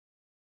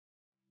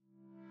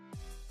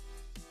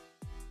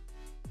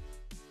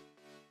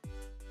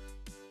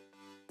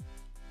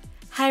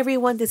Hi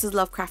everyone, this is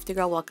Love Crafty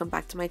Girl. Welcome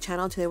back to my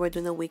channel. Today we're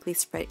doing a weekly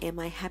spread in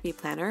my happy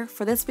planner.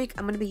 For this week,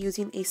 I'm going to be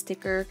using a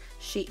sticker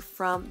sheet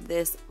from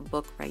this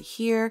book right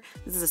here.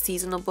 This is a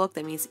seasonal book.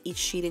 That means each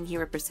sheet in here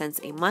represents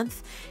a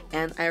month.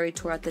 And I already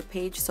tore out the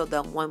page, so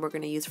the one we're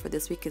going to use for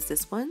this week is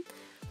this one,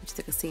 which is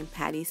like a St.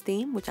 Patty's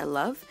theme, which I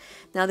love.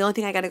 Now the only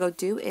thing I got to go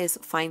do is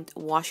find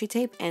washi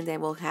tape, and then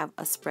we'll have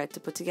a spread to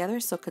put together.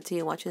 So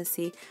continue watching and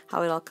see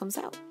how it all comes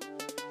out.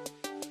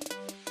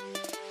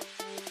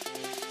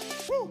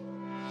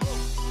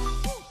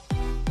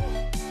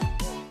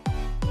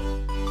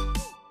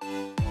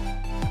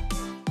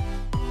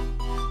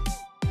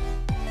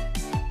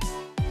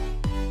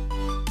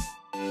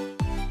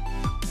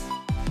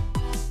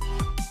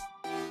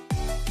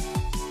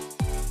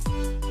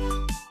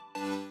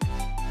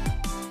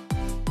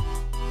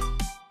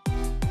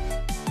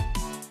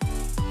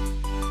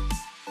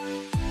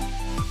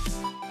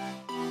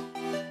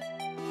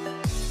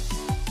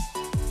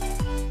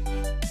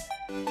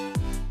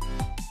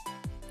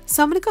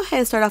 So I'm going to go ahead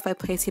and start off by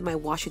placing my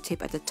washi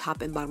tape at the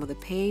top and bottom of the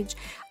page.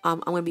 I'm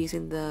going to be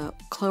using the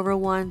clover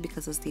one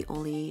because it's the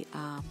only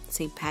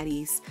St.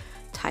 Patty's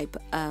type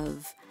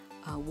of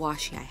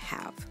washi I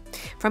have.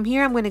 From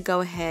here I'm going to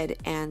go ahead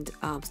and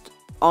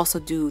also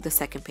do the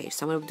second page.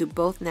 So I'm going to do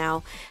both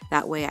now.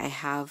 That way I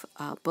have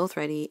both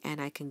ready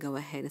and I can go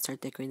ahead and start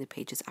decorating the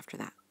pages after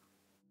that.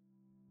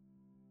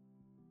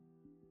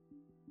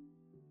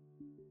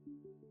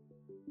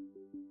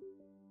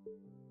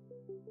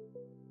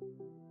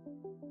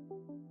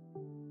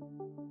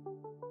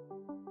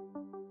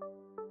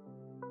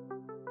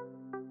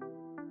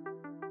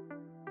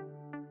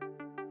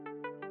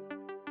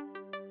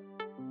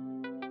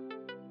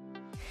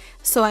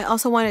 So I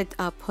also wanted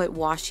to put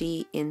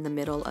washi in the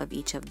middle of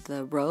each of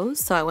the rows.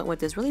 So I went with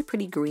this really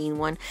pretty green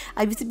one.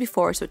 I've used it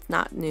before, so it's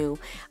not new.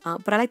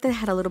 But I like that it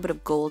had a little bit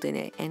of gold in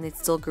it, and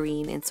it's still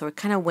green. And so it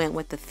kind of went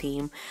with the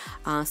theme.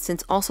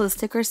 Since also the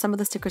stickers, some of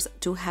the stickers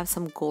do have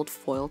some gold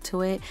foil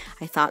to it,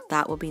 I thought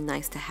that would be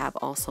nice to have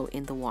also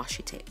in the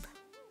washi tape.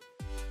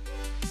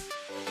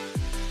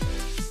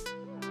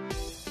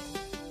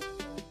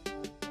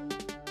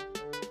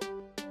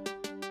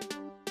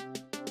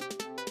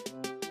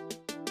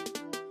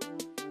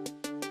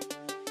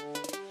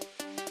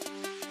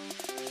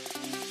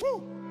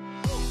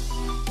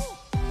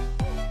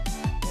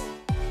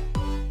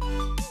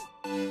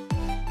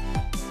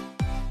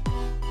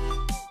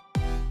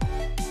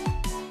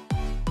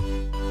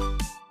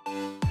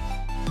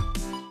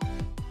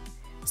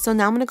 So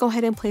now I'm going to go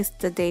ahead and place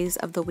the days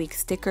of the week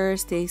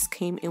stickers. These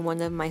came in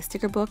one of my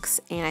sticker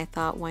books, and I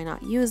thought why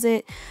not use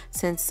it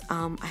since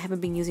I haven't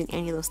been using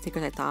any of those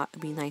stickers. I thought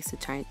it'd be nice to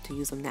try to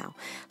use them now.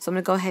 So I'm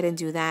going to go ahead and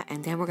do that,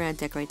 and then we're going to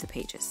decorate the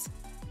pages.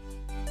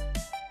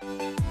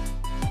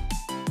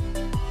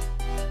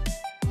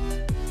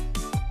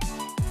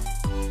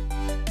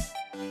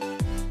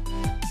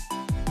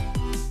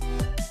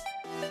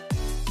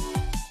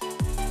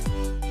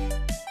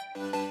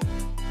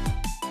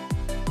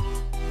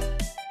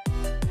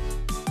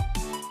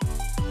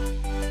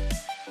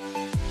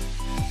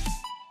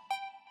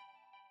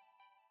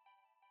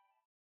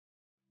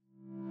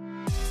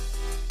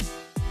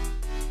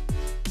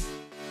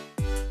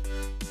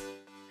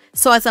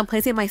 So as I'm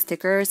placing my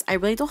stickers, I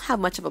really don't have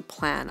much of a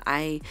plan.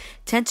 I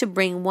tend to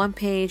bring one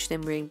page,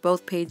 then bring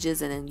both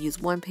pages, and then use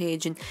one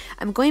page. And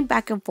I'm going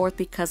back and forth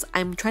because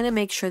I'm trying to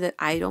make sure that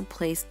I don't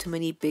place too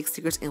many big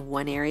stickers in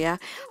one area.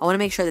 I want to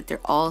make sure that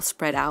they're all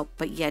spread out,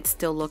 but yet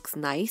still looks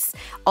nice.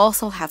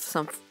 Also have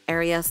some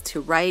areas to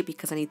write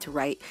because I need to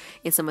write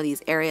in some of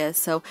these areas.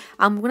 So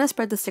I'm going to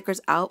spread the stickers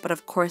out, but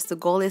of course the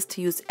goal is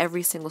to use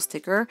every single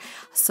sticker.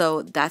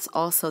 So that's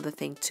also the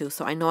thing too.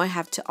 So I know I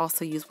have to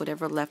also use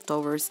whatever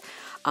leftovers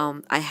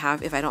I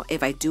have.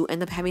 If I do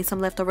end up having some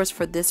leftovers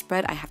for this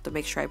spread, I have to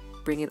make sure I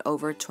bring it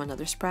over to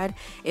another spread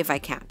if I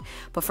can.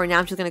 But for now,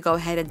 I'm just going to go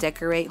ahead and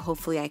decorate.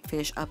 Hopefully I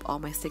finish up all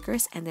my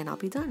stickers and then I'll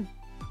be done.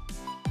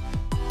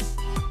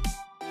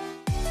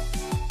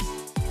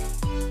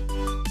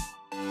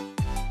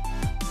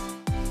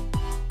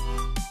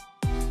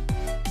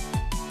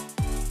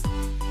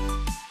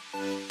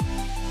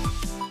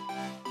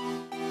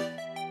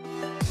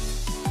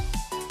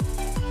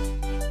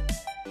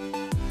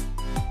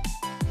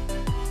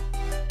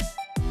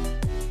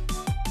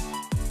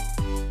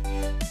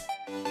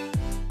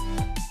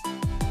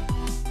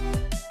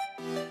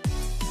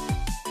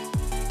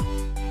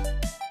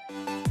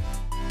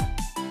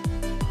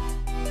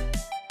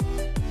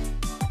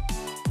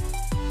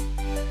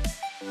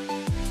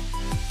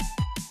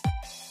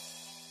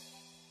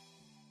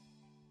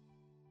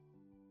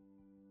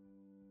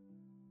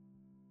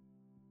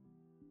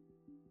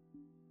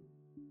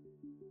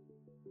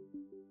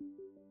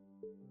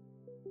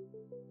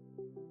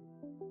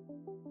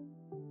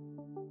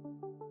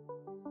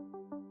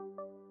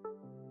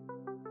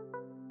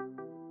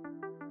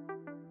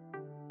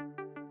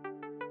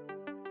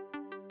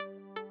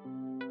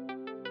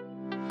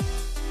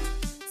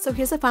 So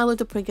here's the final look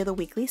to put together the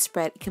weekly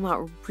spread. It came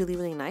out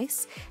really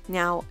nice.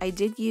 Now I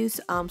did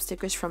use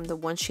stickers from the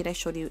one sheet I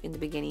showed you in the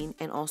beginning,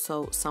 and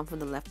also some from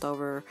the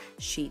leftover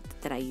sheet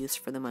that I used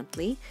for the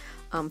monthly.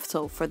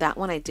 So for that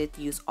one I did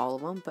use all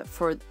of them, but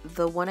for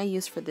the one I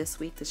used for this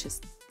week,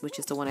 which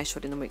is the one I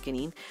showed in the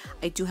beginning,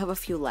 I do have a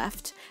few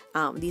left.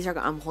 These are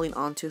I'm holding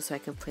on to so I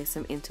can place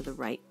them into the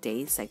right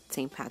days, like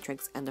St.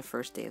 Patrick's and the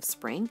first day of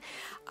spring.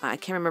 I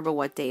can't remember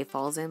what day it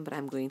falls in, but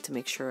I'm going to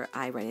make sure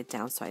I write it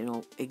down so I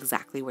know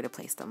exactly where to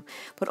place them.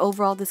 But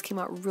overall, this came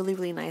out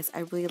really nice. I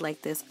really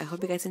like this. I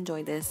hope you guys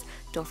enjoyed this.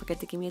 Don't forget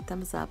to give me a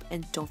thumbs up,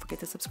 and don't forget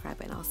to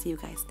subscribe, and I'll see you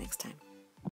guys next time.